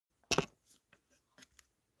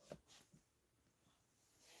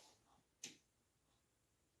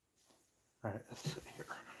All right, let's see here.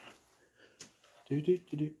 Do do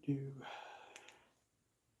do do do.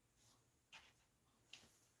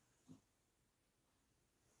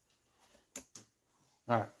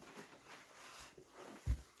 All right.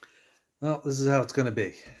 Well, this is how it's going to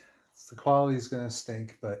be. The quality is going to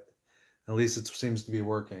stink, but at least it seems to be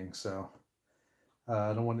working. So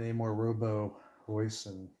I don't want any more robo voice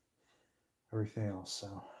and everything else. So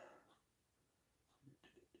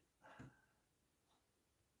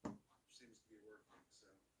seems to be working. So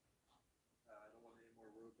I don't want any more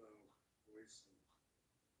robo voice and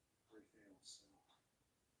everything else. So.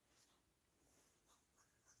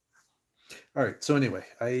 All right. So anyway,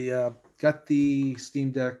 I got the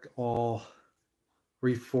Steam Deck all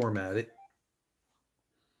reformatted,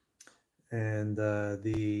 and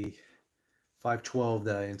the 512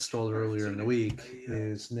 that I installed earlier in the week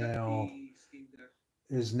is now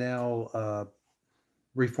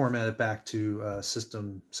reformatted back to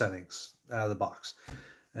system settings out of the box.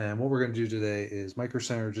 And what we're going to do today is Micro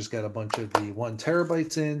Center just got a bunch of the 1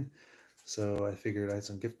 terabytes in. So I figured I had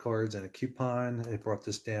some gift cards and a coupon. It brought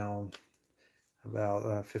this down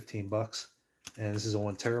about 15 bucks. And this is a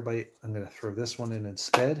 1 terabyte. I'm going to throw this one in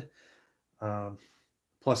instead.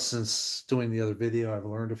 Plus, since doing the other video, I've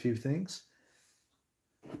learned a few things.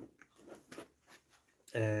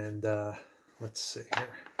 And let's see here.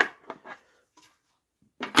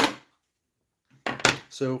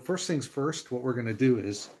 So first things first, what we're going to do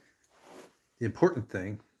is, the important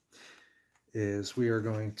thing is we are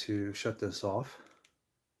going to shut this off.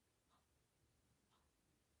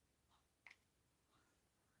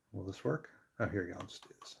 Will this work? Oh, here you go. Let's do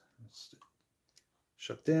this.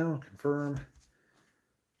 Shut down, confirm.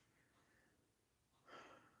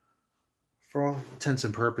 For all intents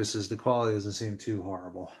and purposes, the quality doesn't seem too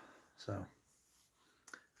horrible. So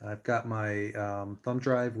I've got my thumb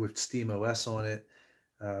drive with SteamOS on it.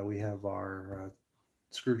 We have our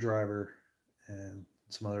screwdriver and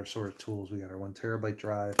some other sort of tools. We got our 1 terabyte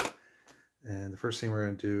drive. And the first thing we're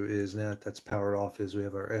going to do is, now that that's powered off, is we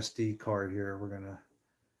have our SD card here. We're going to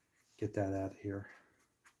get that out of here.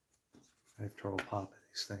 I have trouble popping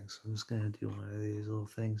these things. So I'm just going to do one of these little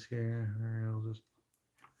things here. I'll just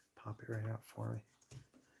pop it right out for me.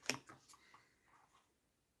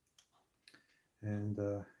 And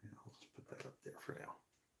I'll just put that up there for now.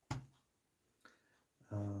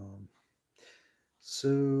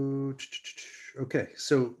 Okay,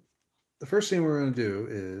 so the first thing we're going to do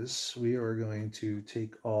is we are going to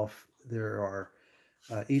take off, there are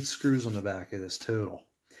 8 screws on the back of this total.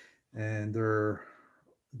 And they're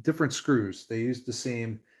different screws. They use the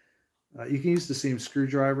same, you can use the same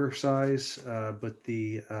screwdriver size, but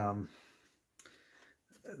they are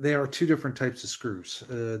 2 different types of screws.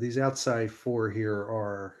 These outside 4 here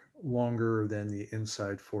are longer than the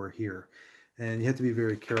inside 4 here. And you have to be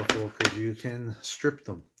very careful because you can strip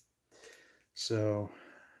them. So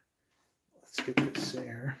let's get this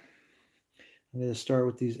there. I'm going to start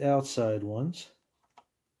with these outside ones.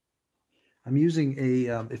 I'm using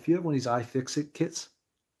a, if you have one of these iFixit kits,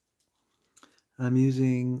 I'm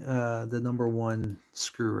using the number 1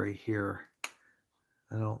 screw right here.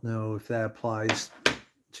 I don't know if that applies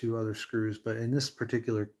to other screws, but in this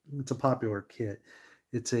particular, it's a popular kit.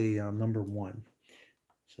 It's a number 1.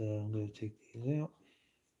 So I'm going to take these out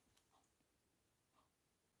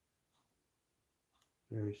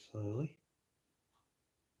very slowly.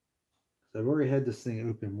 So I've already had this thing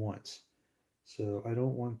open once, so I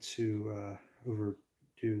don't want to overdo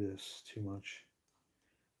this too much.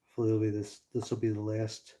 Hopefully this will be the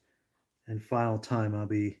last and final time I'll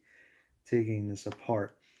be taking this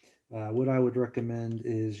apart. What I would recommend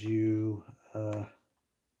is you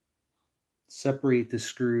separate the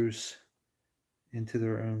screws into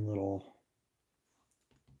their own little,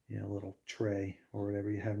 little tray or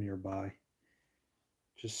whatever you have nearby,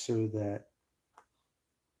 just so that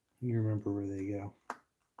you remember where they go.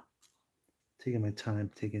 Taking my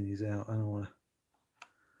time taking these out. I don't want to,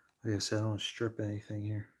 like I said, I don't want to strip anything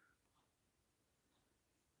here.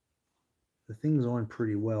 The thing's on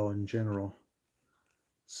pretty well in general,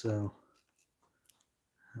 so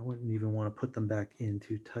I wouldn't even want to put them back in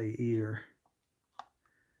too tight either. I'm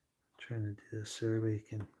trying to do this so everybody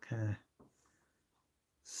can kind of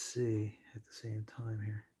see at the same time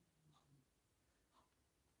here.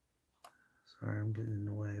 Sorry, I'm getting in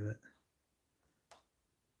the way, but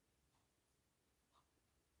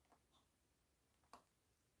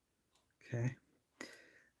okay.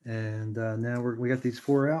 And now we got these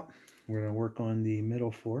 4 out. We're going to work on the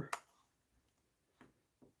middle 4.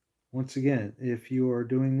 Once again, if you are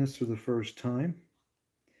doing this for the first time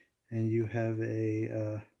and you have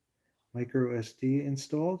a micro SD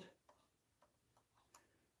installed,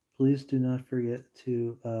 please do not forget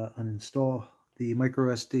to uninstall the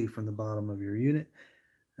micro SD from the bottom of your unit,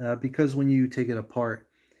 because when you take it apart,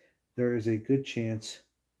 there is a good chance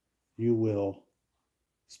you will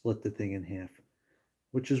split the thing in half,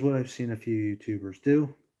 which is what I've seen a few YouTubers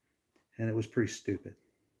do, and it was pretty stupid.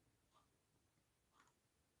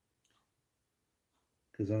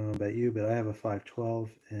 Because I don't know about you, but I have a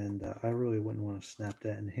 512, and I really wouldn't want to snap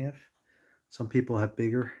that in half. Some people have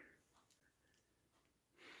bigger.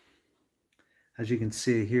 As you can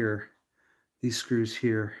see here, these screws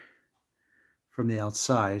here from the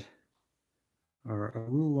outside are a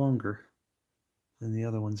little longer than the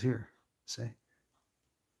other ones here. See?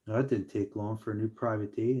 Now, that didn't take long for a new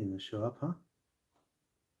private dating to show up, huh?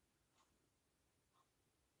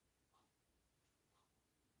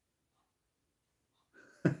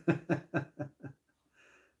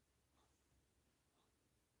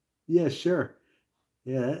 Yeah, sure.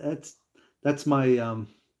 Yeah, that's my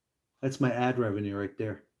ad revenue right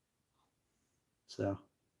there. So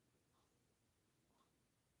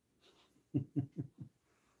all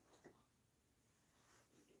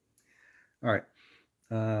right.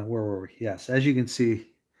 Where were we? Yes, as you can see,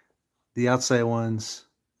 the outside ones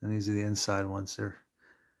and these are the inside ones.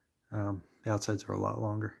 The outsides are a lot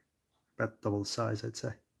longer, about double the size, I'd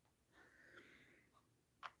say.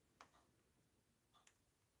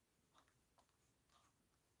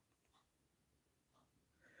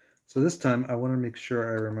 So this time I want to make sure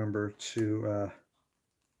I remember to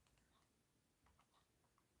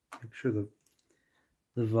make sure the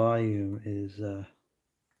volume is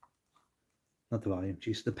not the volume,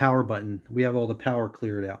 geez, the power button. We have all the power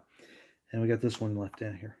cleared out, and we got this one left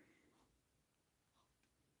down here.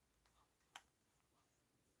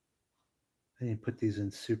 I didn't put these in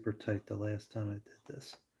super tight the last time I did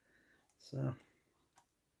this. So,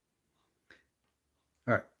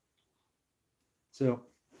 all right. So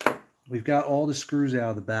we've got all the screws out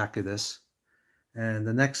of the back of this. And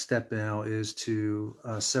the next step now is to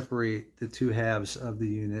separate the two halves of the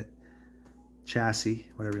unit, chassis,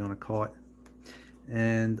 whatever you want to call it.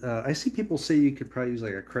 And I see people say you could probably use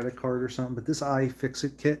like a credit card or something, but this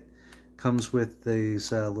iFixit kit comes with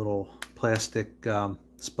these little plastic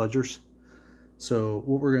spudgers. So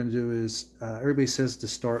what we're going to do is, everybody says to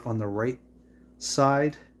start on the right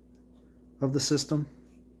side of the system,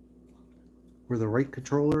 where the right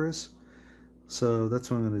controller is. So that's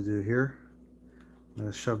what I'm going to do here. I'm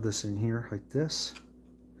going to shove this in here like this.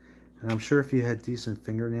 And I'm sure if you had decent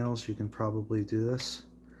fingernails, you can probably do this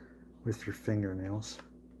with your fingernails.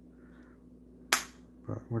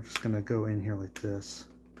 But we're just going to go in here like this.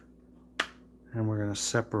 And we're going to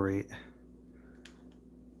separate.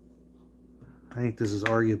 I think this is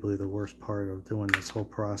arguably the worst part of doing this whole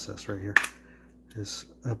process right here, is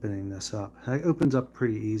opening this up. It opens up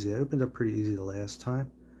pretty easy. It opened up pretty easy the last time.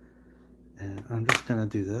 And I'm just going to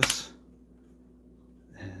do this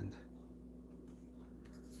and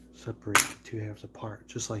separate the two halves apart,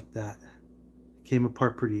 just like that. Came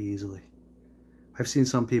apart pretty easily. I've seen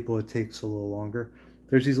some people it takes a little longer.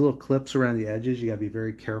 There's these little clips around the edges. You got to be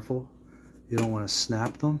very careful. You don't want to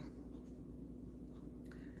snap them.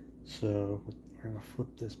 So we're going to flip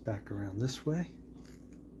this back around this way.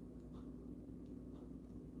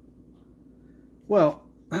 Well,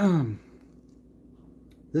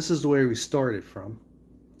 this is the way we started from,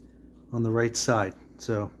 on the right side.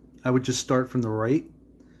 So I would just start from the right,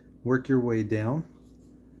 work your way down,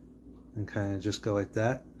 and kind of just go like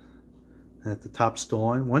that. And at the top still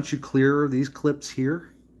on. Once you clear these clips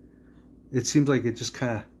here, it seems like it just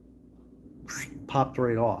kind of popped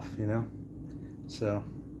right off, you know? So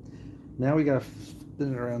now we got to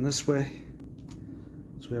spin it around this way,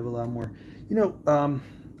 so we have a lot more. You know,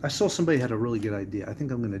 I saw somebody had a really good idea. I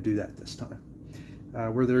think I'm going to do that this time,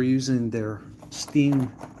 where they're using their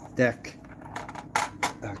Steam Deck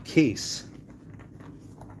case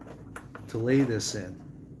to lay this in.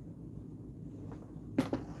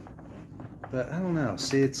 But I don't know.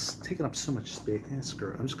 See, it's taking up so much space.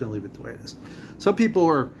 Screw it. I'm just going to leave it the way it is. Some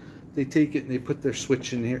people they take it and they put their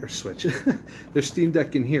Switch in here, their Steam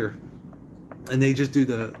Deck in here, and they just do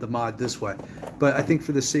the mod this way. But I think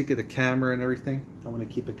for the sake of the camera and everything, I want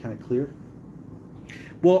to keep it kind of clear.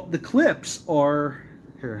 Well, the clips are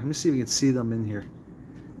here. Let me see if we can see them in here.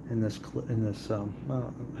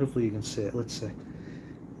 Well, hopefully you can see it. Let's see.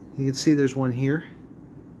 You can see there's one here.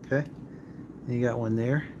 Okay. And you got one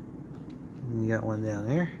there. And you got one down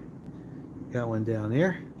there. You got one down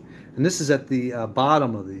there. And this is at the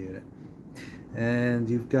bottom of the unit. And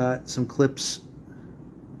you've got some clips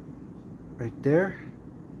right there,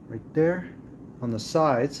 on the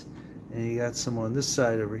sides. And you got some on this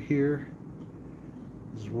side over here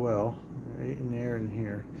as well, right in there and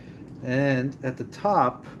here. And at the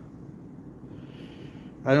top,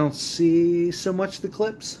 I don't see so much the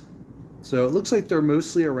clips. So it looks like they're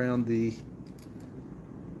mostly around the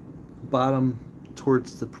bottom,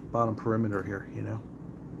 towards the bottom perimeter here, you know.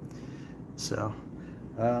 So,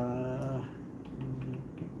 all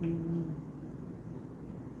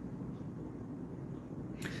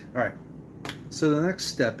right. So the next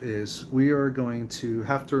step is we are going to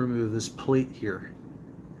have to remove this plate here.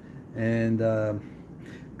 And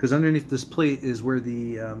because underneath this plate is where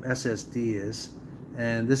the SSD is.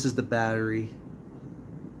 And this is the battery.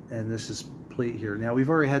 And this is plate here. Now we've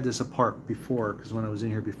already had this apart before because when I was in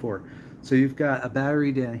here before. So you've got a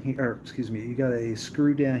battery down here, or excuse me, you got a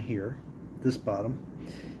screw down here, this bottom.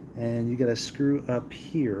 And you got a screw up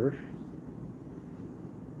here.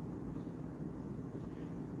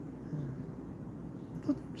 I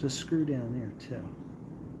thought there was a screw down there too.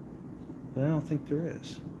 But I don't think there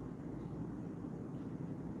is.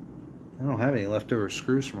 I don't have any leftover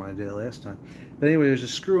screws from what I did last time. But anyway, there's a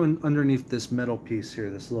screw underneath this metal piece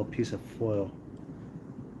here, this little piece of foil.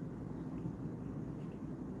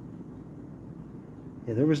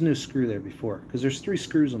 Yeah, there was no screw there before, because there's 3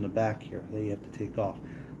 screws on the back here that you have to take off.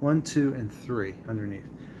 1, 2, and 3 underneath.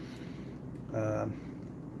 So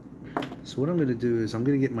what I'm going to do is I'm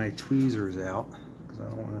going to get my tweezers out, because I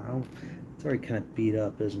don't want to. It's already kind of beat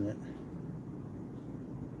up, isn't it?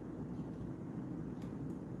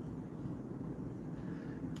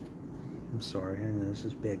 I'm sorry, I know this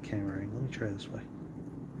is bad cameraing. Let me try this way.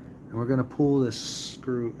 And we're going to pull this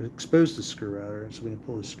screw, expose the screw out, so we can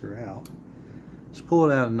pull the screw out. Just pull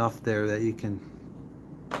it out enough there that you can.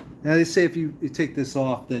 Now they say if you take this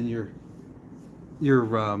off, then you're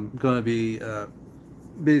going to be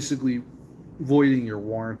basically voiding your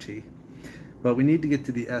warranty. But we need to get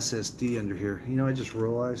to the SSD under here. You know, I just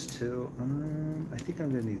realized too. I think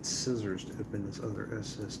I'm going to need scissors to open this other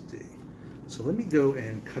SSD. So let me go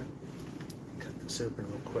and cut this open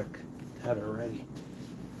real quick. Have it ready.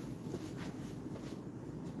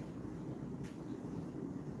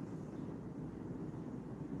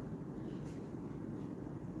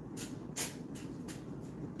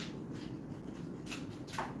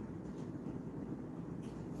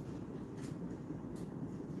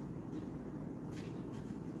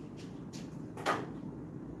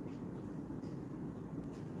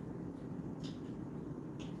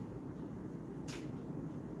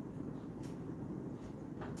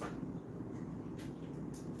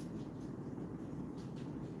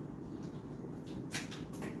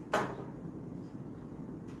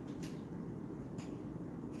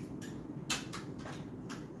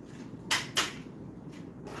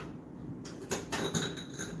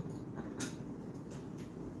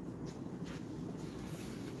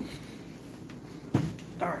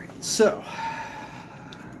 All right, so are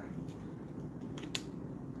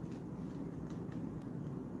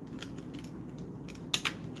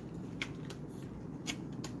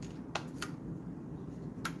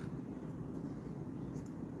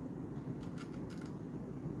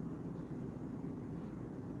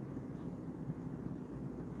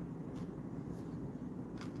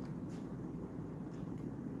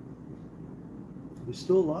we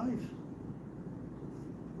still alive?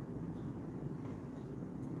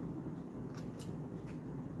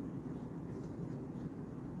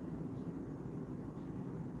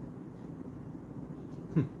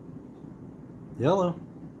 Yellow.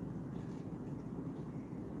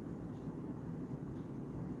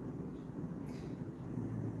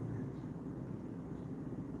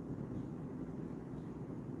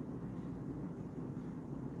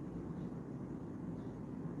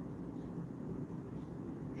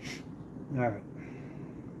 All right.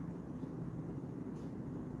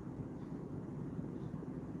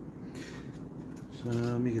 So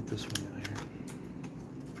let me get this one out here.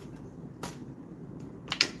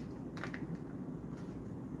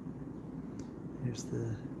 Here's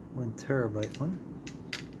the 1 terabyte one.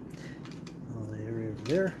 I'll lay it right over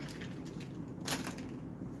there.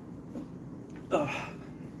 Oh. I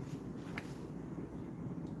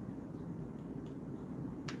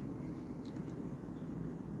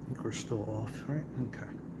think we're still off, right?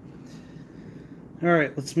 Okay. All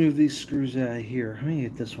right, let's move these screws out of here. Let me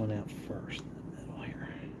get this one out first. In the middle here.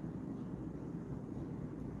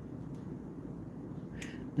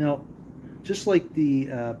 Now, just like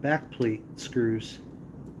the back plate screws,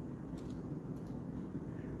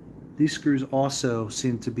 these screws also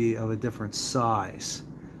seem to be of a different size.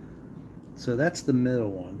 So that's the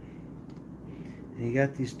middle one. And you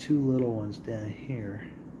got these 2 little ones down here.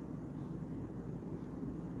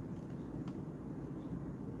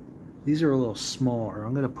 These are a little smaller.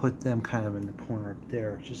 I'm going to put them kind of in the corner up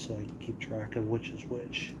there just so I can keep track of which is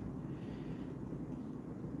which.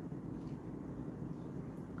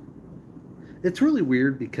 It's really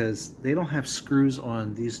weird because they don't have screws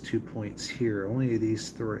on these 2 points here, only these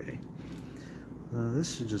 3.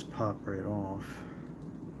 This should just pop right off.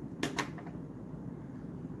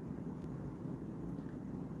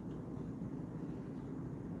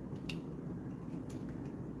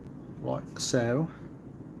 Like so.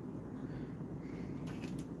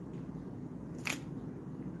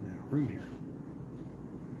 Now, room here.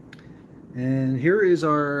 And here is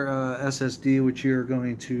our SSD, which you're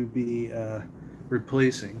going to be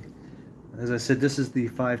replacing. As I said, this is the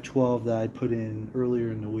 512 that I put in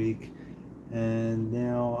earlier in the week. And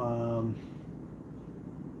now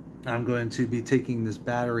I'm going to be taking this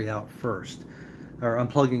battery out first, or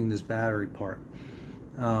unplugging this battery part.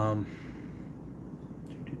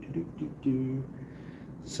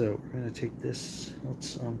 So we're going to take this,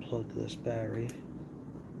 let's unplug this battery.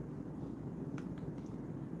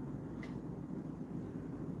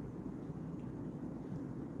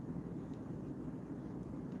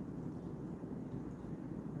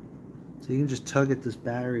 So you can just tug at this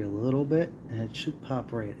battery a little bit and it should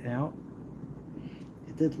pop right out.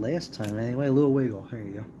 It did last time anyway, a little wiggle. There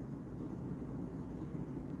you go.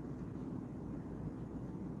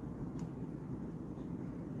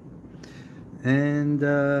 And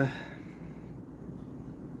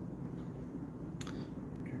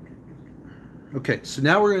okay, so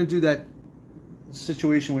now we're going to do that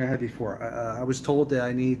situation we had before. I was told that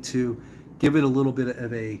I need to give it a little bit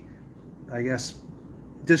of a, I guess,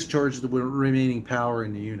 discharge the remaining power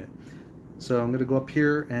in the unit. So I'm going to go up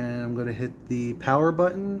here and I'm going to hit the power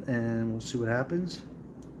button and we'll see what happens.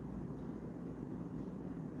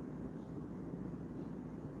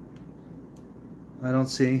 I don't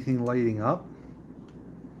see anything lighting up.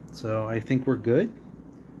 So I think we're good.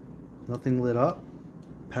 Nothing lit up.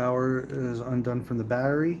 Power is undone from the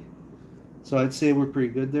battery. So I'd say we're pretty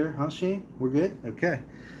good there, huh, Shane? We're good? Okay.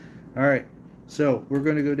 All right. So we're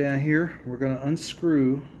going to go down here. We're going to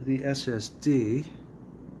unscrew the SSD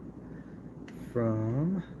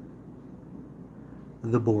from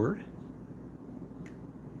the board.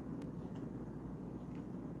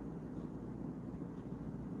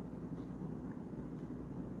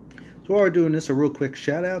 So while we're doing this, a real quick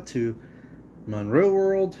shout out to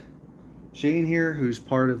Monroeworld, Shane here, who's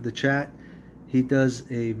part of the chat. He does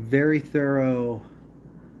a very thorough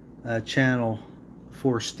channel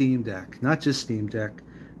for Steam Deck. Not just Steam Deck,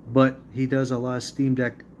 but he does a lot of Steam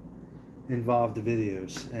Deck involved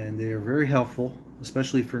videos, and they are very helpful,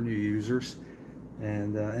 especially for new users.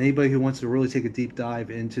 And anybody who wants to really take a deep dive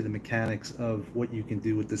into the mechanics of what you can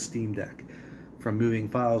do with the Steam Deck, from moving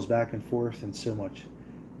files back and forth and so much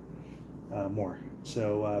more.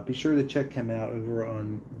 So be sure to check him out over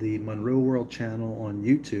on the Monroeworld channel on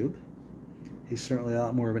YouTube. He's certainly a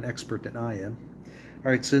lot more of an expert than I am. All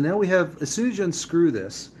right, so now we have, as soon as you unscrew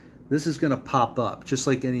this, this is going to pop up, just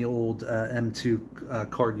like any old M2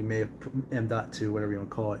 card you may have, M.2, whatever you want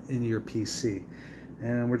to call it, in your PC.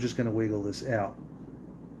 And we're just going to wiggle this out.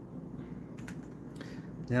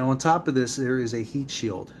 Now on top of this, there is a heat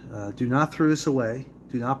shield. Do not throw this away.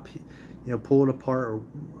 Do not pull it apart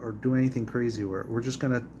or do anything crazy with it. We're just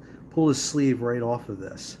going to pull the sleeve right off of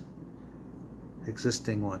this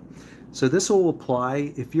existing one. So this will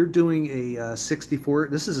apply if you're doing a 64,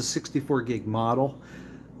 this is a 64 gig model,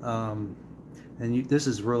 and this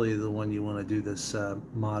is really the one you want to do this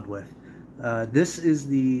mod with. This is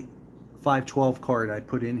the 512 card I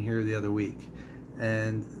put in here the other week,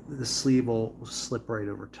 and the sleeve will slip right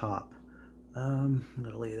over top. I'm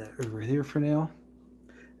going to lay that over here for now.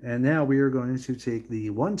 And now we are going to take the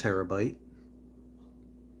 1 terabyte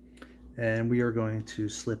and we are going to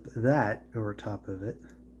slip that over top of it.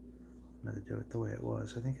 I'm going to do it the way it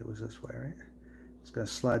was. I think it was this way, right? Just going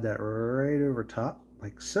to slide that right over top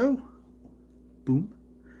like so. Boom.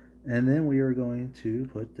 And then we are going to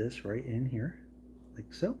put this right in here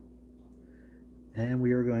like so. And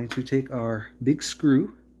we are going to take our big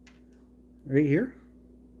screw right here.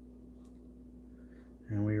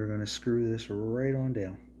 And we are going to screw this right on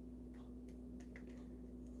down.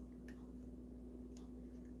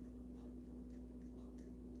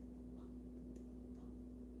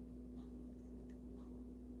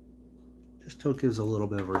 Just till it gives a little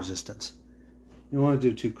bit of resistance. You don't want to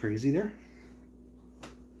do too crazy there.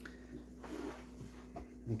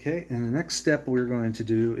 Okay, and the next step we're going to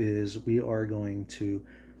do is we are going to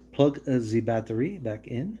plug the battery back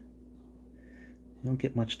in. You don't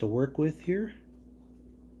get much to work with here.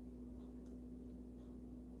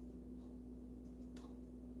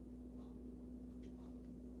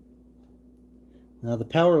 Now the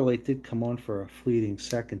power light did come on for a fleeting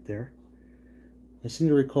second there. I seem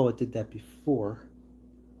to recall it did that before.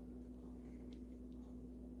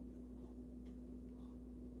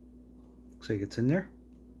 like it's in there.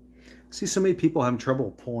 I see so many people having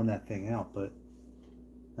trouble pulling that thing out, but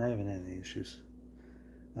I haven't had any issues.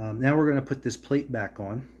 Now we're going to put this plate back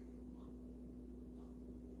on.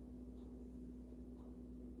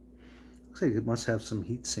 Looks like it must have some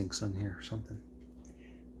heat sinks on here or something.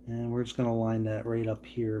 And we're just going to line that right up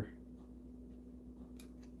here.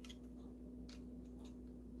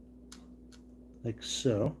 Like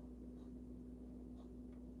so.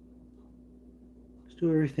 Just do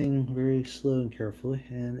everything very slow and carefully,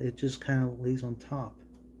 and it just kind of lays on top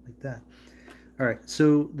like that. All right,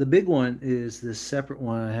 so the big one is this separate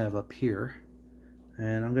one I have up here,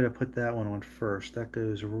 and I'm going to put that one on first. That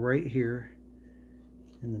goes right here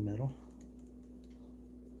in the middle.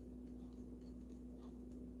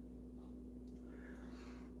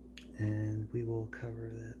 And we will cover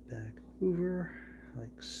that back over like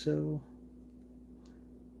so.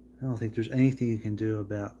 I don't think there's anything you can do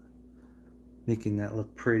about making that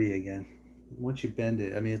look pretty again. Once you bend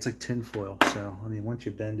it, I mean, it's like tin foil, so I mean, once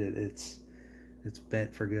you bend it, it's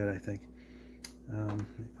bent for good, I think. Let me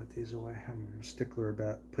put these away. I'm a stickler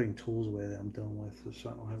about putting tools away that I'm done with, so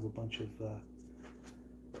I don't have a bunch of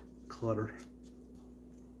clutter.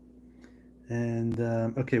 And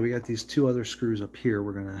okay, we got these two other screws up here.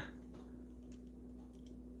 We're gonna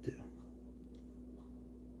do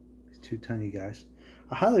these two tiny guys.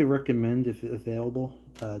 I highly recommend, if available,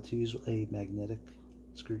 to use a magnetic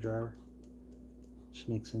screwdriver. Just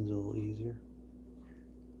makes things a little easier.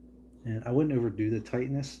 And I wouldn't overdo the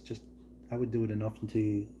tightness. Just I would do it enough until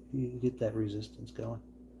you get that resistance going.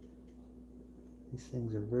 These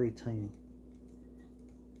things are very tiny.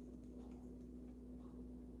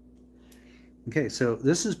 Okay, so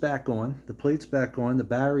this is back on. The plate's back on. The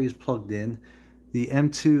battery is plugged in. The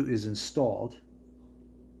M2 is installed.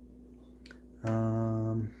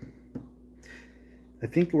 I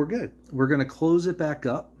think we're good. We're going to close it back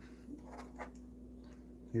up.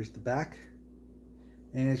 Here's the back.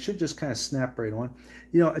 And it should just kind of snap right on.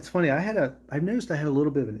 You know, it's funny. I've noticed I had a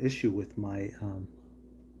little bit of an issue with my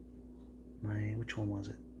which one was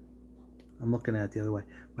it? I'm looking at it the other way.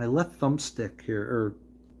 My left thumbstick here, or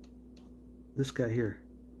this guy here.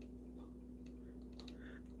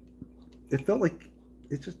 It felt like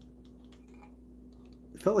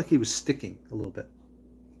he was sticking a little bit.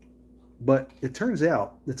 But it turns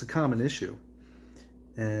out it's a common issue.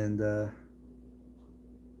 And the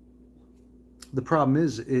problem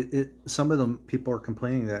is, some of them people are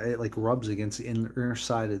complaining that it like rubs against the inner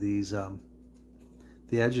side of these the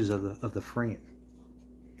edges of the frame.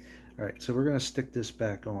 All right, so we're going to stick this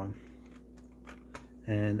back on,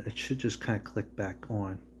 and it should just kind of click back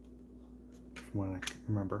on from what I can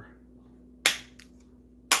remember.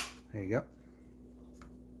 There you go.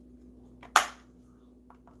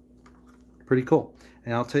 Pretty cool.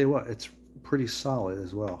 And I'll tell you what, it's pretty solid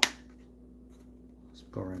as well. Let's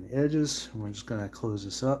go around the edges, and we're just going to close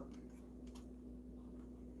this up.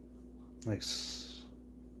 Nice.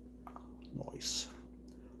 Nice.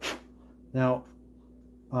 Now,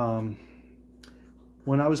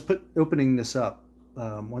 when I was opening this up,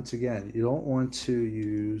 once again, you don't want to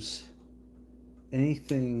use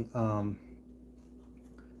anything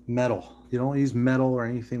metal. You don't use metal or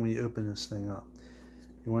anything when you open this thing up.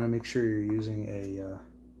 You want to make sure you're using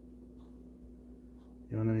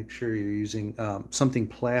something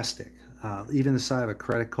plastic, even the side of a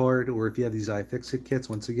credit card, or if you have these iFixit kits.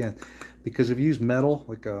 Once again, because if you use metal,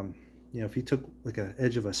 like you know, if you took like an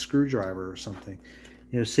edge of a screwdriver or something,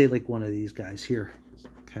 you know, say like one of these guys here,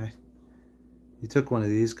 okay, you took one of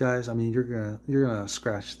these guys, I mean, you're gonna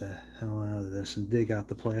scratch the hell out of this and dig out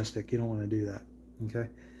the plastic. You don't want to do that, okay.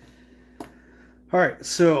 All right,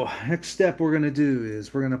 so next step we're going to do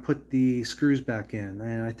is we're going to put the screws back in,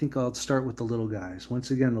 and I think I'll start with the little guys.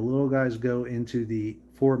 Once again, the little guys go into the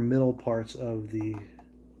four middle parts of the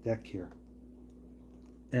deck here.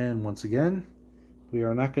 And once again, we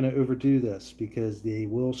are not going to overdo this because they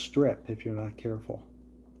will strip if you're not careful.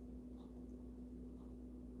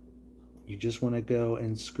 You just want to go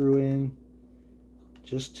and screw in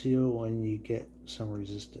just till when you get some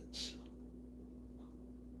resistance.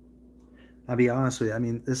 I'll be honest with you. I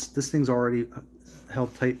mean, this thing's already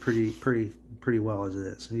held tight pretty well as it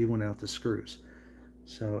is, even without the screws.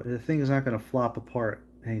 So the thing is not going to flop apart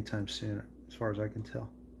anytime soon, as far as I can tell.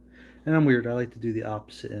 And I'm weird. I like to do the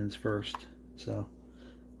opposite ends first. So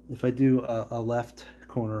if I do a left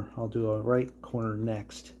corner, I'll do a right corner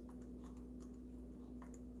next.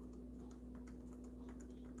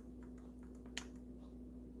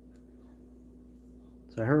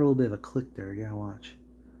 So I heard a little bit of a click there. You gotta watch.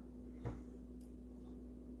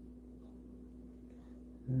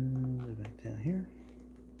 And go back down here.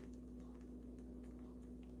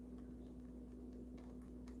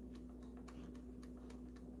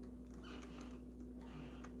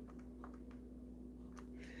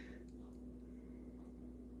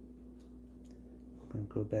 And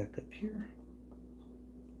go back up here.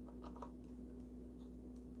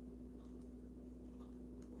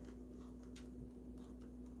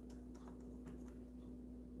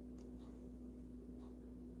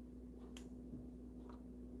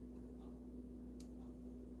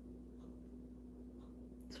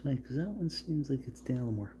 It's funny because that one seems like it's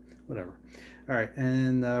down more. Whatever. All right,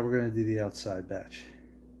 and we're going to do the outside batch.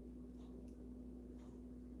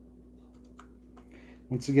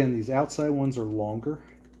 Once again, these outside ones are longer.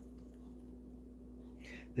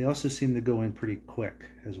 They also seem to go in pretty quick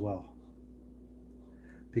as well,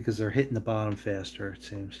 because they're hitting the bottom faster, it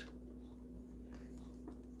seems.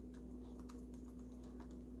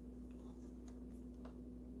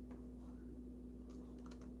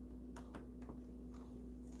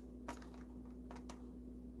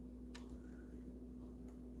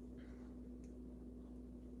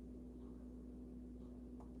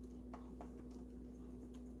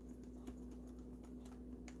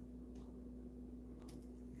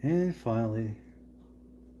 And finally,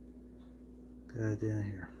 go down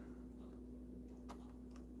here.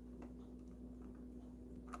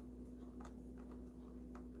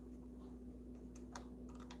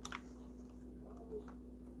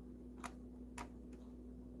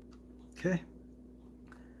 Okay.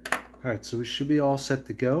 All right, so we should be all set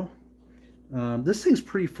to go. This thing's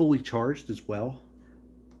pretty fully charged as well.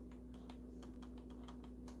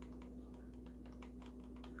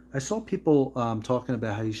 I saw people talking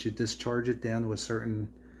about how you should discharge it down to a certain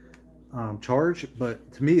charge,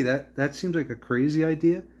 but to me that seems like a crazy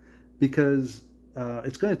idea, because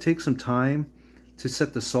it's going to take some time to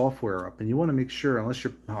set the software up, and you want to make sure, unless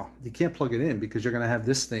you can't plug it in because you're going to have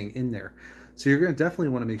this thing in there, so you're going to definitely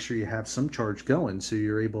want to make sure you have some charge going so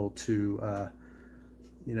you're able to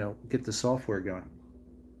get the software going.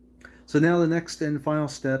 So now the next and final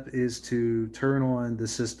step is to turn on the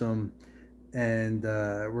system, and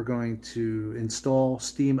we're going to install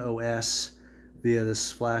SteamOS via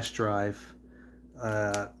this flash drive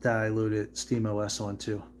that I loaded SteamOS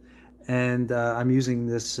onto. And I'm using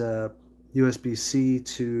this USB-C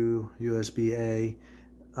to USB-A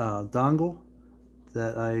dongle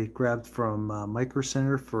that I grabbed from Micro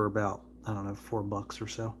Center for about, I don't know, $4 or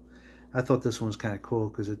so. I thought this one was kind of cool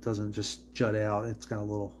because it doesn't just jut out. It's got a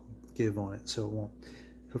little give on it, so it won't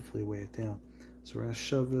hopefully weigh it down. So we're going to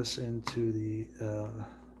shove this into the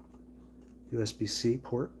USB-C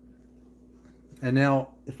port. And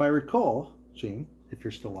now, if I recall, Gene, if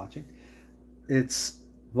you're still watching, it's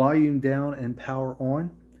volume down and power on.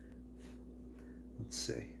 Let's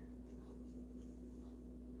see.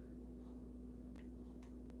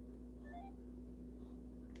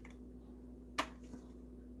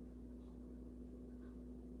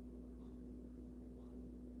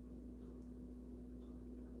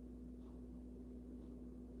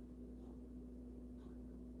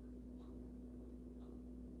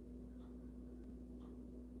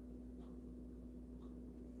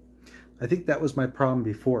 I think that was my problem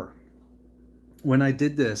before. When I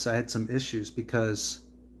did this, I had some issues because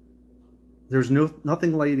there's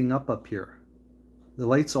nothing lighting up here. The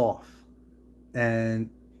light's off, and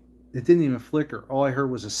it didn't even flicker. All I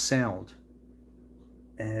heard was a sound,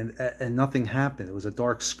 and nothing happened. It was a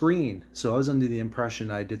dark screen, so I was under the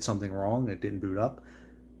impression I did something wrong. It didn't boot up.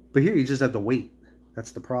 But here you just have to wait.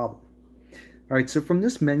 That's the problem. All right, so from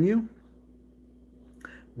this menu,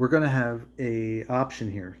 we're going to have a option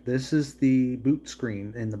here. This is the boot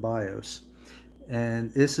screen in the BIOS, and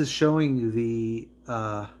this is showing you the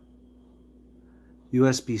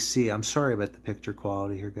USB-C. I'm sorry about the picture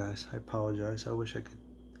quality here, guys. I apologize. I wish I could.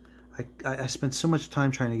 I spent so much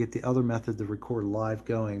time trying to get the other method to record live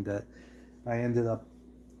going that I ended up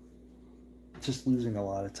just losing a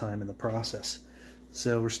lot of time in the process.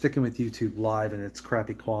 So we're sticking with YouTube Live and it's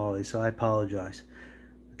crappy quality, so I apologize.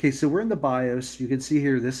 Okay, so we're in the BIOS. You can see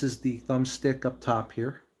here, this is the thumbstick up top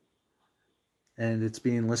here. And it's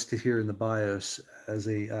being listed here in the BIOS as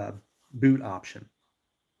a boot option.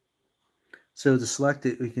 So to select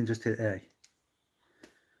it, we can just hit A.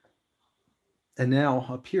 And now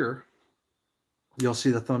up here, you'll see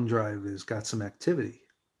the thumb drive has got some activity.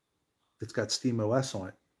 It's got SteamOS on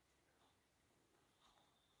it.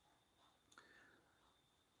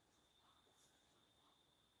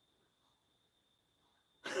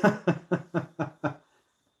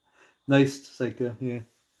 Nice, Psycho. Yeah.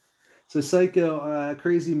 So Psycho,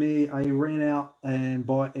 crazy me, I ran out and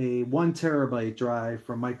bought a 1 terabyte drive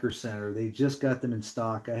from Micro Center. They just got them in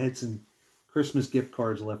stock. I had some Christmas gift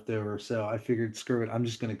cards left over, so I figured, screw it, I'm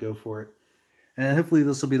just going to go for it. And hopefully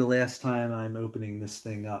this will be the last time I'm opening this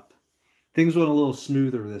thing up. Things went a little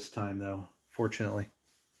smoother this time, though, fortunately.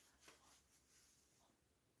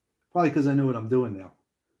 Probably because I know what I'm doing now.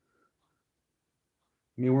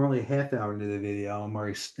 I mean, we're only a half hour into the video. I'm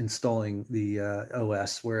already installing the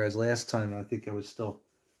OS, whereas last time I think I was still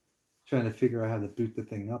trying to figure out how to boot the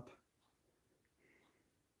thing up.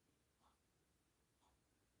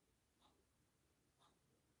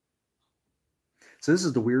 So this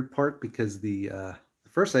is the weird part because the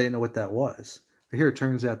first I didn't know what that was. But here it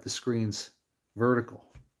turns out the screen's vertical.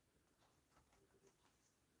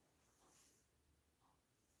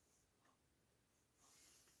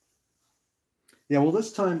 Yeah, well,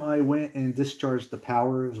 this time I went and discharged the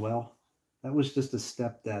power as well. That was just a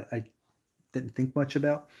step that I didn't think much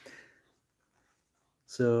about.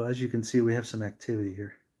 So as you can see, we have some activity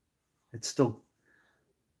here. It's still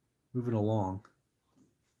moving along.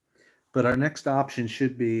 But our next option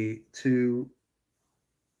should be to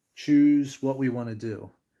choose what we want to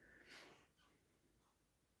do.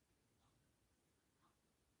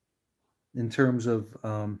 In terms of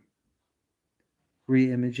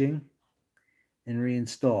re-imaging and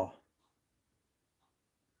reinstall.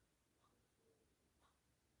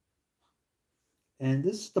 And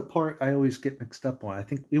this is the part I always get mixed up on. I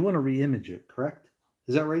think we want to re-image it, correct?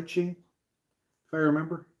 Is that right, Shane? If I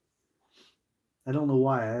remember? I don't know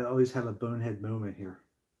why. I always have a bonehead moment here.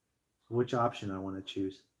 Which option I want to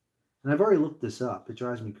choose. And I've already looked this up. It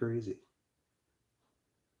drives me crazy.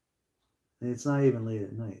 And it's not even late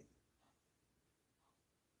at night.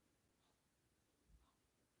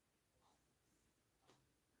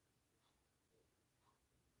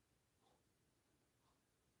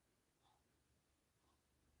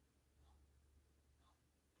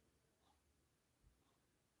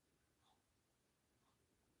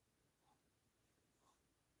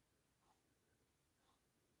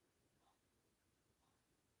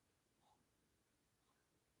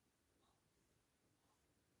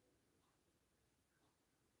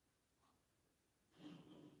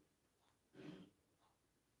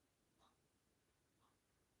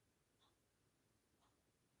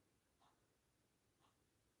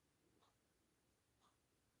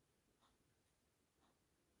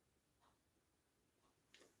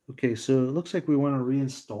 Okay, so it looks like we want to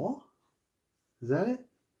reinstall. Is that it?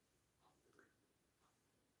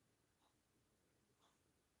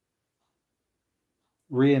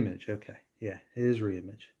 Reimage. Okay. Yeah, it is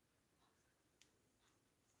reimage.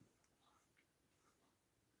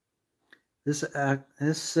 This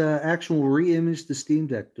action will reimage the Steam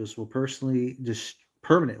Deck. This will permanently,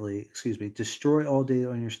 destroy all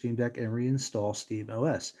data on your Steam Deck and reinstall Steam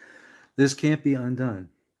OS. This can't be undone.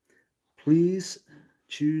 Please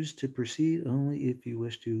choose to proceed only if you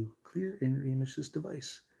wish to clear and reimage this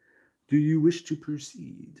device. Do you wish to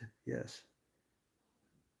proceed? Yes.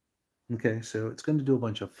 Okay, so it's going to do a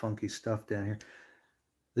bunch of funky stuff down here.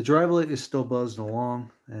 The drivelet is still buzzing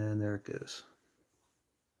along, and there it goes.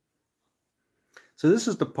 So this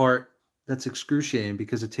is the part that's excruciating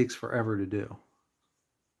because it takes forever to do.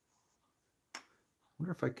 I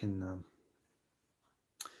wonder if I can...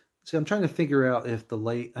 See, I'm trying to figure out if the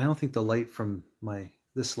light... I don't think the light from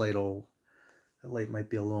this light that light might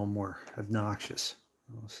be a little more obnoxious.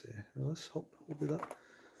 Let's see. Let's hold it up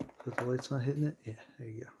so that the light's not hitting it. Yeah, there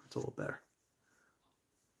you go. It's a little better.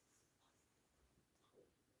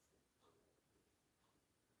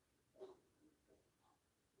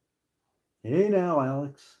 Hey now,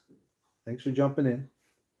 Alex. Thanks for jumping in.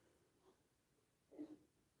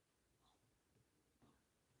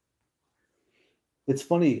 It's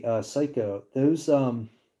funny, Psycho. Those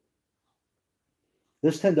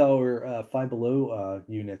 $10 Five Below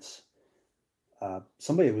units.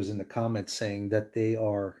 Somebody was in the comments saying that they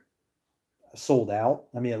are sold out.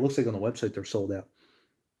 I mean, it looks like on the website they're sold out.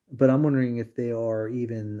 But I'm wondering if they are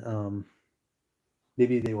even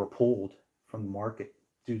maybe they were pulled from the market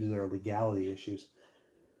due to their legality issues.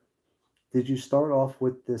 Did you start off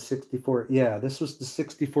with the 64? Yeah, this was the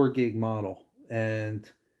 64 gig model. And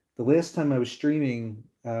the last time I was streaming,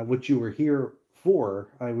 what you were here for,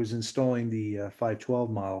 I was installing the 512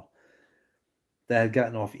 model that had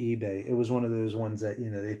gotten off eBay. It was one of those ones that,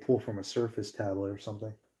 they pull from a Surface tablet or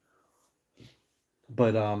something.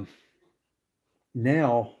 But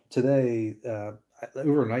now, today,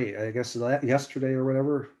 overnight, I guess yesterday or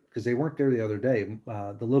whatever, because they weren't there the other day,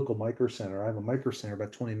 the local Micro Center, I have a Micro Center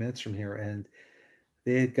about 20 minutes from here, and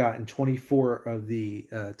they had gotten 24 of the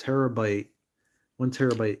 1 terabyte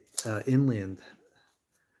inland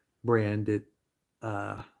branded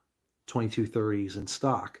 2230s in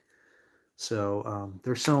stock. So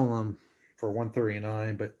they're selling them for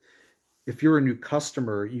 $139, but if you're a new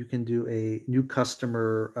customer, you can do a new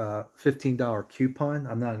customer $15 coupon.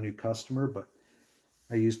 I'm not a new customer, but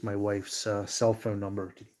I used my wife's cell phone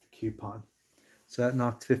number to get the coupon. So that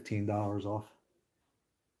knocked $15 off.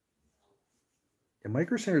 And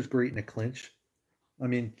Micro Center is great in a clinch. I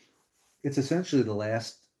mean, it's essentially the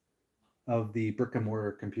last of the brick and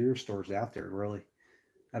mortar computer stores out there, really.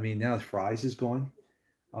 I mean, now Fry's is gone.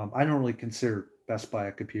 I don't really consider Best Buy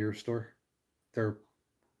a computer store. They're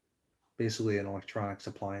basically an electronics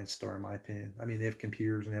appliance store, in my opinion. I mean, they have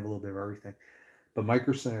computers and they have a little bit of everything. But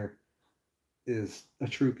Micro Center is a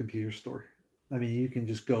true computer store. I mean, you can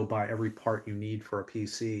just go buy every part you need for a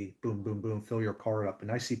PC. Boom, boom, boom. Fill your cart up. And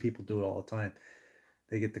I see people do it all the time.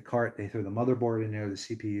 They get the cart, they throw the motherboard in there, the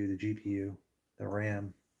CPU, the GPU, the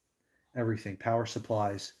RAM, everything, power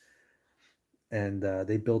supplies, and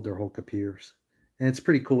they build their whole computers. And it's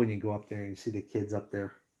pretty cool when you go up there and you see the kids up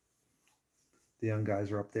there. The young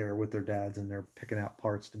guys are up there with their dads and they're picking out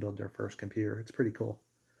parts to build their first computer. It's pretty cool.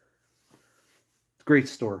 It's a great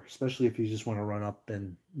store, especially if you just want to run up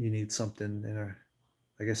and you need something in a,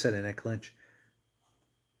 like I said, in a clinch.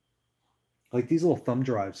 Like these little thumb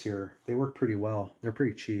drives here, they work pretty well. They're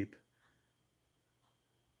pretty cheap.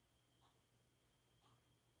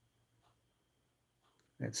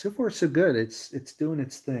 And so far so good. It's doing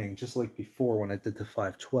its thing, just like before when I did the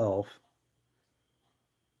 512.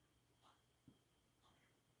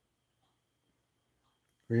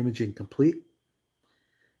 Reimaging complete.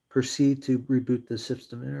 Proceed to reboot the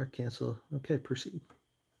system or cancel. Okay, proceed.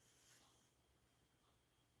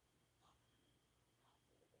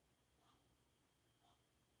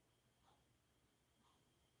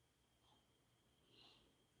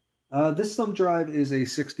 This thumb drive is a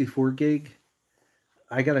 64 gig.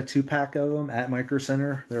 I got a 2-pack of them at Micro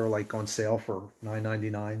Center. They were like on sale for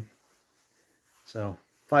 $9.99. So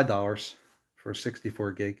 $5 for a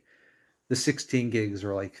 64 gig. The 16 gigs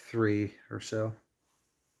are like $3 or so.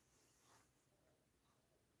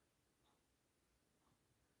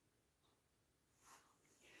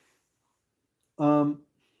 Um,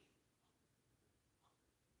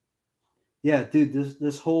 yeah, dude,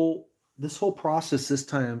 this whole process this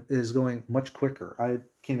time is going much quicker. I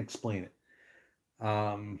can't explain it.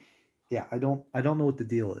 Yeah, I don't know what the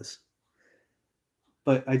deal is,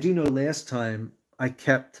 but I do know last time I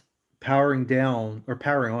kept powering down or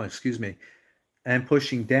powering on, excuse me, and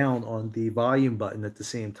pushing down on the volume button at the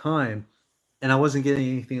same time, and I wasn't getting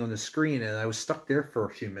anything on the screen, and I was stuck there for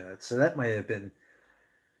a few minutes. So that might have been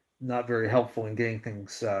not very helpful in getting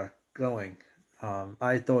things going.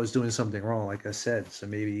 I thought I was doing something wrong, like I said. So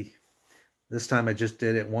maybe this time I just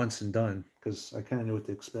did it once and done because I kind of knew what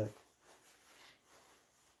to expect.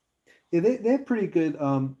 Yeah, they have pretty good.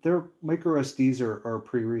 Their micro SDs are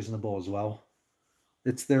pretty reasonable as well.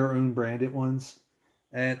 It's their own branded ones.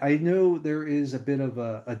 And I know there is a bit of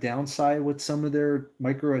a downside with some of their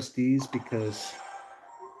micro SDs because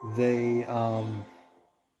they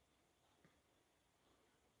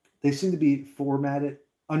they seem to be formatted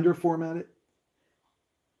under formatted.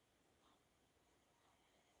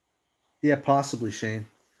 Yeah, possibly, Shane.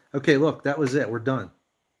 Okay, look, that was it. We're done.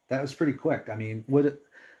 That was pretty quick. I mean, what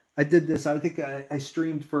I did this, I think I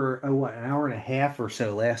streamed for what, an hour and a half or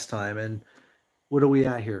so last time, and what are we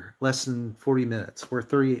at here? Less than 40 minutes. We're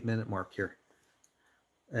 38-minute mark here,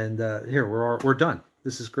 and here we're done.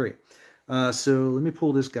 This is great. So let me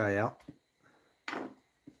pull this guy out,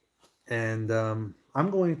 and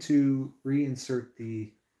I'm going to reinsert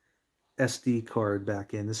the SD card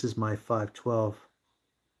back in. This is my 512.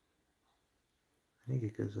 I think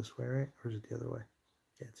it goes this way, right? Or is it the other way?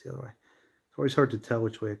 Yeah, it's the other way. It's always hard to tell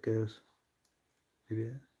which way it goes. Maybe,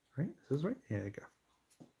 right? This is right? Yeah, there you go.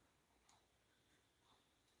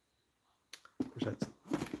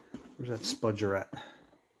 Where's that spudger at?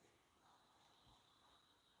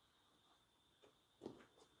 I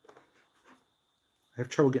have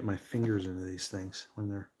trouble getting my fingers into these things when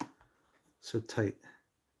they're so tight.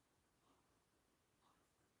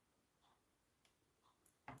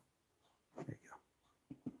 There you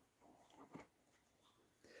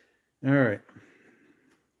go. All right.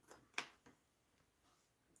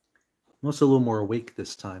 I'm also a little more awake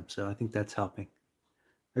this time, so I think that's helping.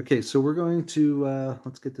 Okay, so we're going to,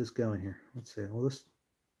 let's get this going here. Let's see, will this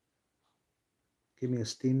give me a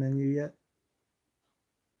Steam menu yet?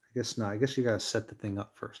 I guess not. I guess you got to set the thing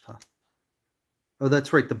up first, huh? Oh,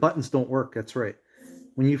 that's right. The buttons don't work. That's right.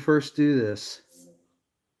 When you first do this,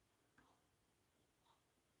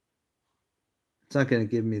 it's not going to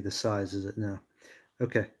give me the size, is it? No.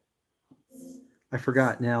 Okay. I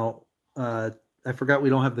forgot. Now, I forgot we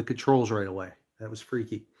don't have the controls right away. That was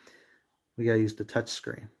freaky. We got to use the touch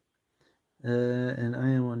screen. And I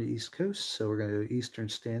am on the East Coast, so we're going to go Eastern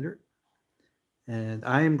Standard. And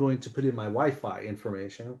I am going to put in my Wi-Fi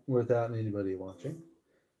information without anybody watching.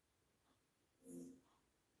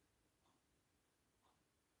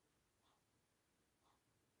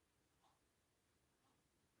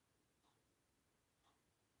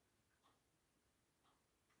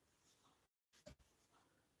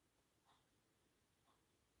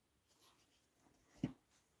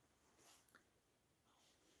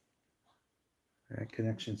 All right,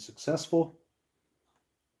 connection successful.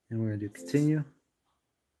 And we're going to do continue.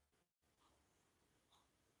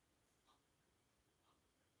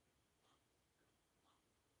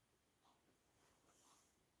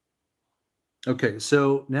 Okay,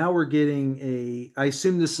 so now we're getting I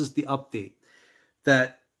assume this is the update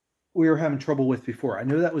that we were having trouble with before. I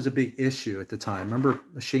know that was a big issue at the time. Remember,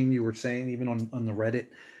 Shane, you were saying even on the Reddit,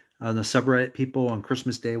 the subreddit, people on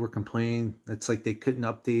Christmas Day were complaining. It's like they couldn't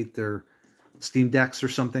update their Steam Decks or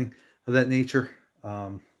something of that nature.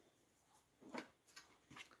 And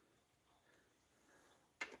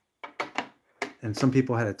some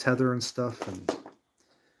people had a tether and stuff, and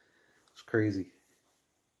it's crazy.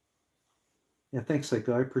 Yeah, thanks,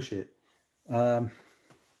 Psycho. I appreciate it.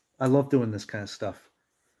 I love doing this kind of stuff.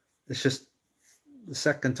 It's just the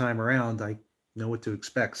second time around, I know what to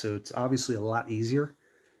expect, so it's obviously a lot easier.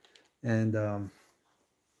 And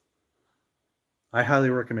I highly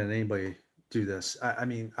recommend anybody do this. I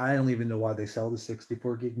mean, I don't even know why they sell the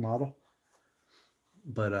 64 gig model,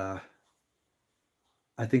 but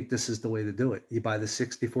I think this is the way to do it. You buy the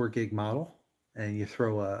 64 gig model and you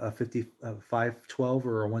throw a 512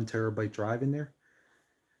 or a 1 terabyte drive in there,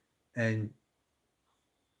 and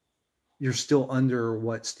you're still under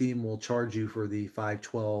what Steam will charge you for the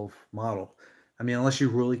 512 model. I mean, unless you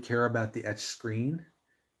really care about the etch screen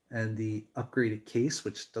and the upgraded case,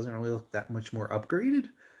 which doesn't really look that much more upgraded.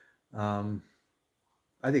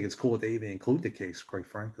 I think it's cool that they even include the case, quite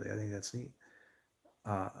frankly. I think that's neat.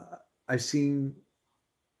 I've seen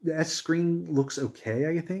the etch screen looks okay,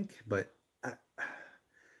 I think, but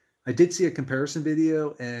I did see a comparison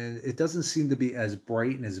video, and it doesn't seem to be as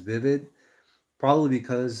bright and as vivid, probably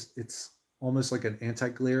because it's almost like an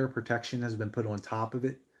anti-glare protection has been put on top of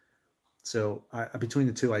it. So between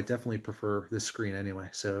the two, I definitely prefer this screen anyway.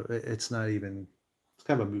 So it's not even, it's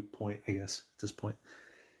kind of a moot point, I guess, at this point.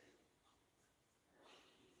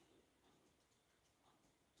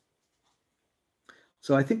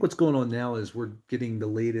 So I think what's going on now is we're getting the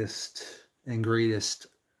latest and greatest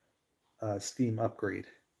Steam upgrade.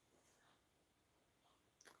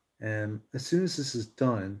 And as soon as this is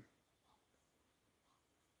done,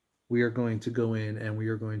 we are going to go in and we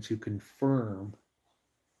are going to confirm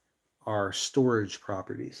our storage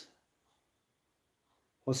properties.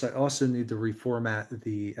 Plus, I also need to reformat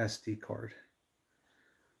the SD card.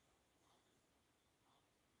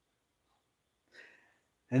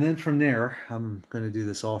 And then from there, I'm going to do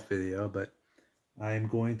this off video, but I'm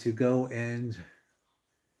going to go and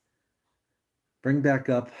bring back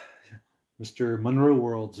up Mr.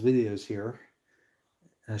 Monroeworld's videos here,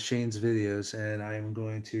 Shane's videos, and I'm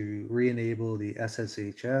going to re-enable the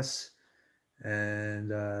SSHS,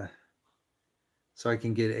 and so I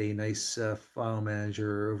can get a nice file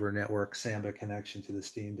manager over network Samba connection to the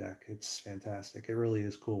Steam Deck. It's fantastic. It really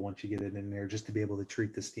is cool once you get it in there, just to be able to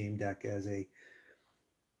treat the Steam Deck as a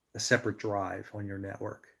separate drive on your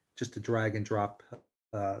network, just to drag and drop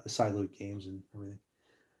sideload games and everything.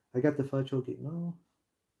 I got the 512 game. No.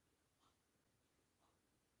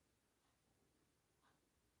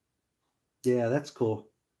 Yeah, that's cool.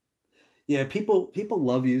 Yeah, people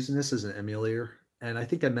love using this as an emulator, and I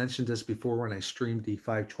think I mentioned this before when I streamed the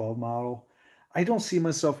 512 model. I don't see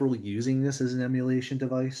myself really using this as an emulation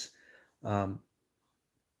device, um,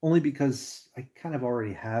 only because I kind of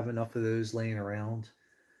already have enough of those laying around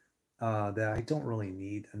that I don't really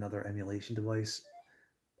need another emulation device.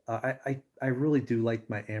 I really do like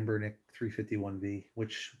my Ambernic 351V,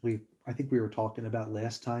 which I think we were talking about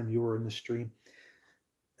last time you were in the stream.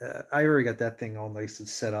 I already got that thing all nice and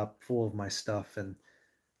set up, full of my stuff, and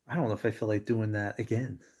I don't know if I feel like doing that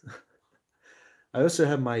again. I also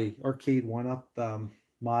have my arcade one up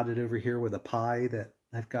modded over here with a Pi that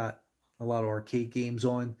I've got a lot of arcade games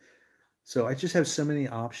on. So I just have so many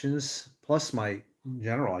options. Plus my in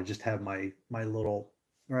general, I just have my little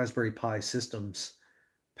Raspberry Pi systems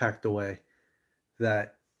packed away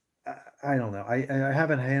that I don't know. I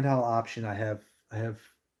have a handheld option. I have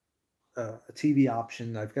a TV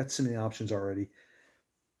option. I've got so many options already.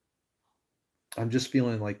 I'm just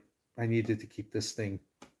feeling like I needed to keep this thing,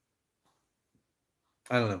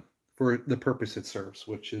 I don't know, for the purpose it serves,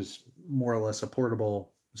 which is more or less a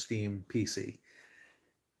portable Steam PC.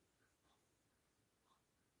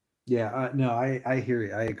 Yeah, no, I hear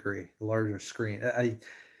you. I agree. Larger screen.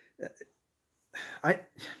 I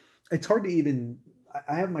it's hard to even.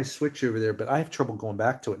 I have my Switch over there, but I have trouble going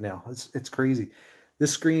back to it now. It's crazy.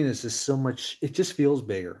 This screen is just so much. It just feels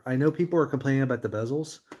bigger. I know people are complaining about the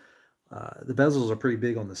bezels. The bezels are pretty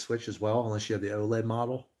big on the Switch as well, unless you have the OLED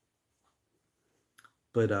model.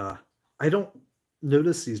 But I don't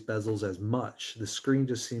notice these bezels as much. The screen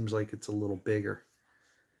just seems like it's a little bigger.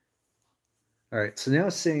 All right, so now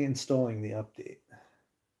it's saying installing the update.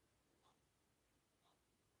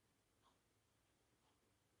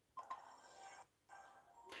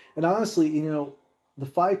 And honestly, the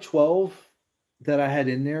 512 that I had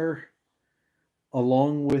in there,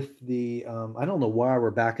 along with the, I don't know why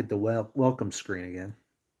we're back at the welcome screen again,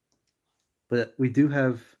 but we do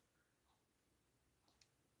have,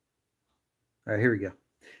 all right, here we go.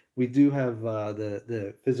 We do have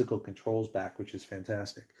the physical controls back, which is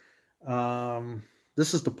fantastic.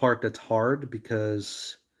 This is the part that's hard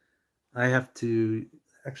because I have to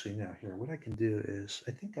actually now here. What I can do is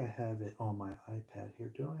I think I have it on my iPad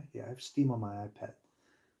here. Do I? Yeah, I have Steam on my iPad,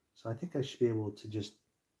 so I think I should be able to just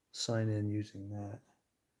sign in using that.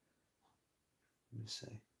 Let me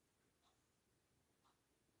see.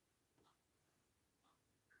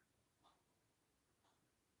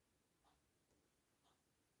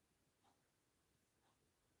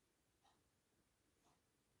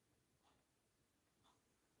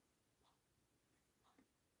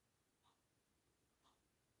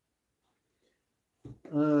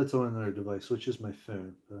 It's on another device, which is my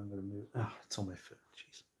phone. But I'm going to move. Oh, it's on my phone.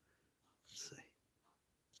 Jeez. Let's see.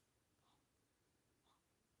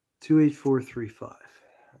 28435.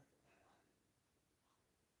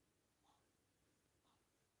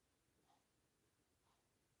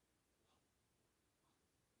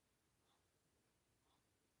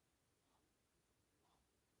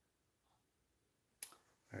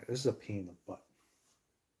 All right, this is a pain in the butt.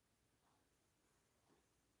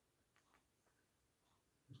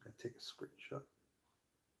 I'm just going to take a screenshot.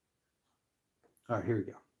 All right, here we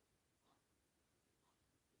go.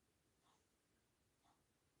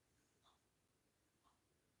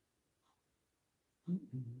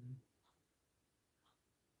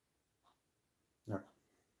 All right.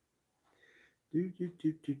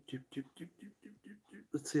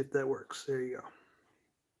 Let's see if that works. There you go.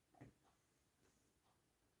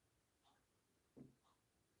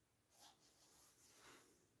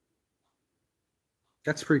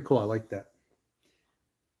 That's pretty cool. I like that.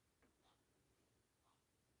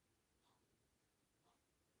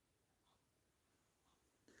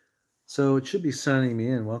 So it should be signing me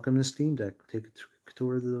in. Welcome to Steam Deck. Take a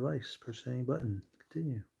tour of the device. Press any button.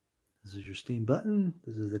 Continue. This is your Steam button.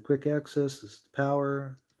 This is the quick access. This is the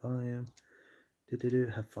power, volume.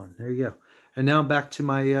 Have fun. There you go. And now I'm back to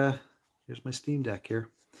my, here's my Steam Deck here.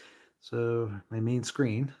 So my main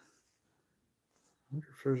screen. I wonder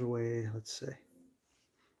if there's a way, let's see.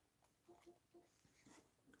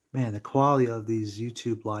 Man, the quality of these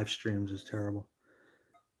YouTube live streams is terrible.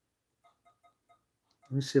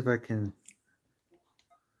 Let me see if I can.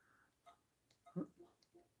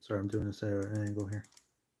 Sorry, I'm doing this at an angle here.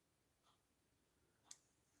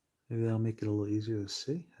 Maybe that'll make it a little easier to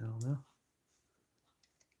see. I don't know.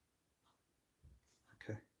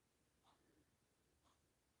 Okay.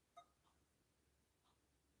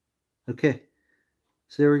 Okay.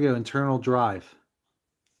 So there we go. Internal drive.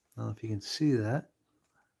 I don't know if you can see that.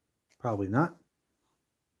 Probably not.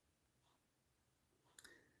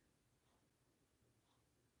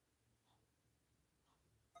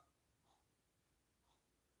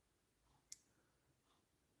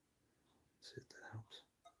 Let's see if that helps.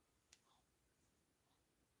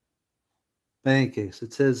 In any case,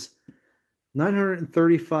 it says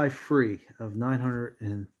 935 free of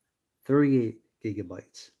 938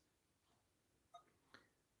 gigabytes.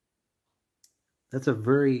 That's a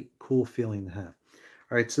very cool feeling to have.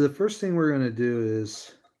 All right, so the first thing we're going to do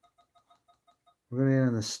is we're going to get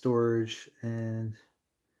on the storage and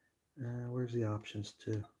where's the options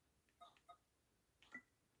to?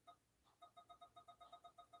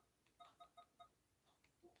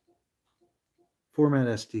 Format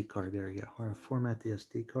SD card. There you go. We're going to format the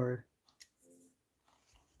SD card.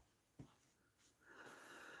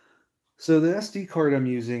 So the SD card I'm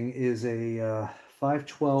using is a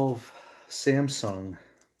 512 Samsung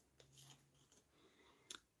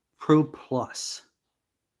Pro Plus.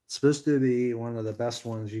 It's supposed to be one of the best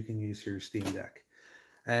ones you can use for your Steam Deck.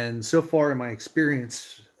 And so far in my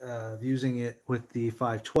experience of using it with the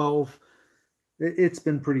 512, it's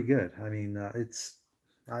been pretty good. I mean, I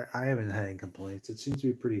haven't had any complaints. It seems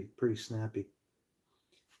to be pretty snappy.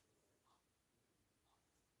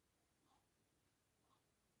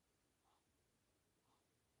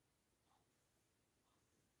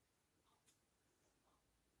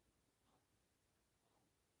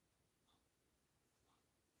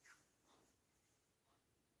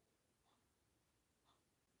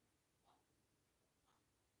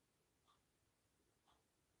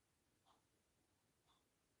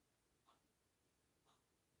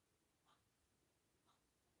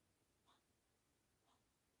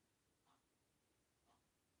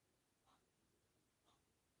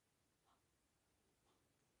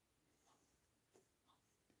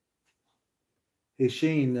 Hey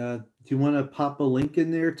Shane, do you want to pop a link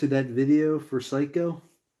in there to that video for Psycho?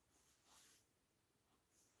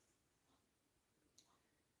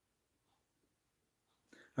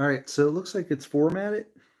 All right, so it looks like it's formatted.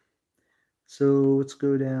 So let's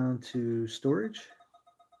go down to storage.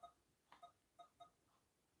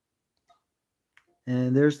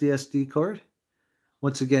 And there's the SD card.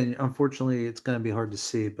 Once again, unfortunately, it's going to be hard to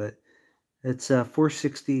see, but it's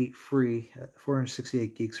 468 free,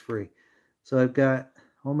 468 gigs free. So I've got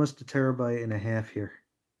almost a terabyte and a half here.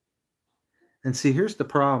 And see, here's the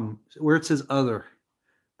problem. Where it says other,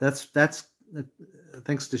 that's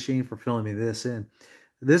thanks to Shane for filling me this in.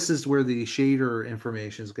 This is where the shader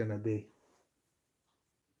information is going to be.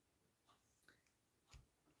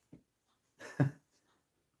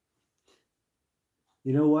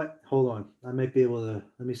 You know what? Hold on. I might be able to.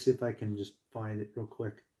 Let me see if I can just find it real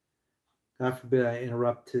quick. God forbid I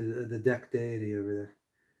interrupt to the deck deity over there.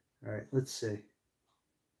 All right, let's see.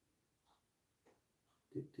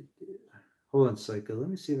 Hold on, Psycho. Let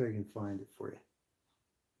me see if I can find it for you. I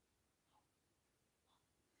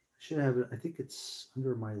should have it. I think it's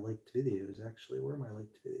under my liked videos, actually. Where are my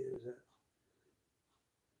liked videos at?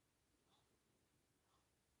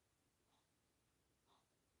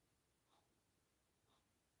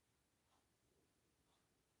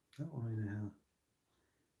 I don't really know how.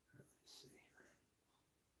 Let's see.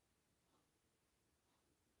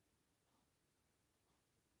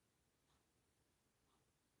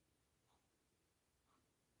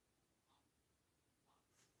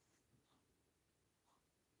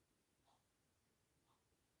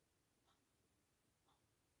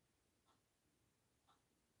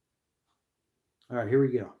 All right, here we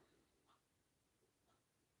go.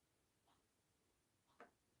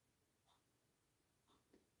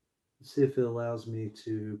 Let's see if it allows me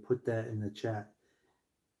to put that in the chat.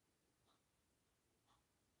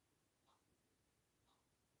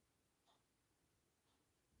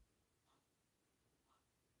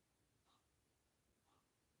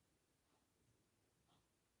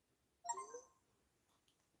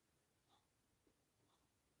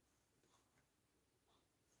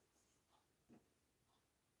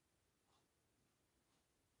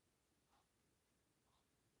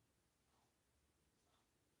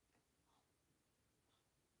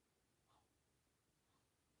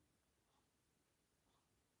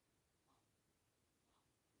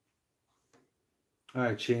 All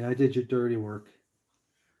right, Shane, I did your dirty work.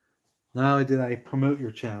 Not only did I promote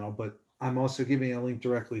your channel, but I'm also giving a link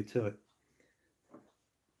directly to it.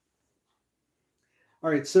 All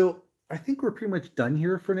right, so I think we're pretty much done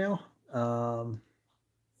here for now. I'm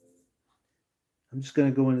just going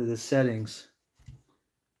to go into the settings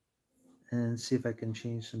and see if I can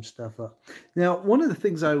change some stuff up. Now, one of the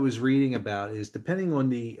things I was reading about is depending on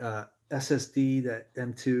the SSD, that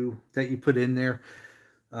M2 that you put in there,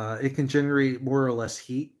 it can generate more or less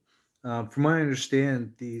heat. From what I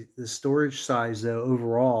understand, the storage size, though,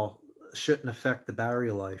 overall shouldn't affect the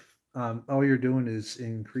battery life. All you're doing is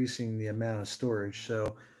increasing the amount of storage.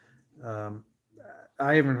 So um,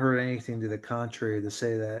 I haven't heard anything to the contrary to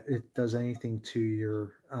say that it does anything to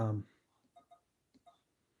your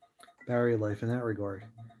battery life in that regard.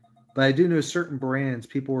 But I do know certain brands,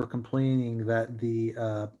 people were complaining that the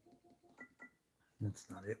that's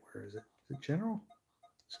not it. Where is it? Is it general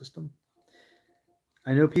system?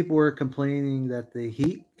 I know people were complaining that the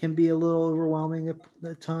heat can be a little overwhelming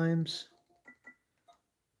at times.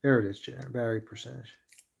 There it is, battery percentage.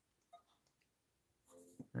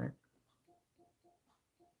 All right.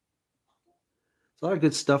 There's a lot of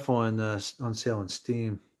good stuff on sale on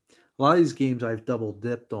Steam. A lot of these games I've double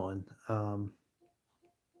dipped on.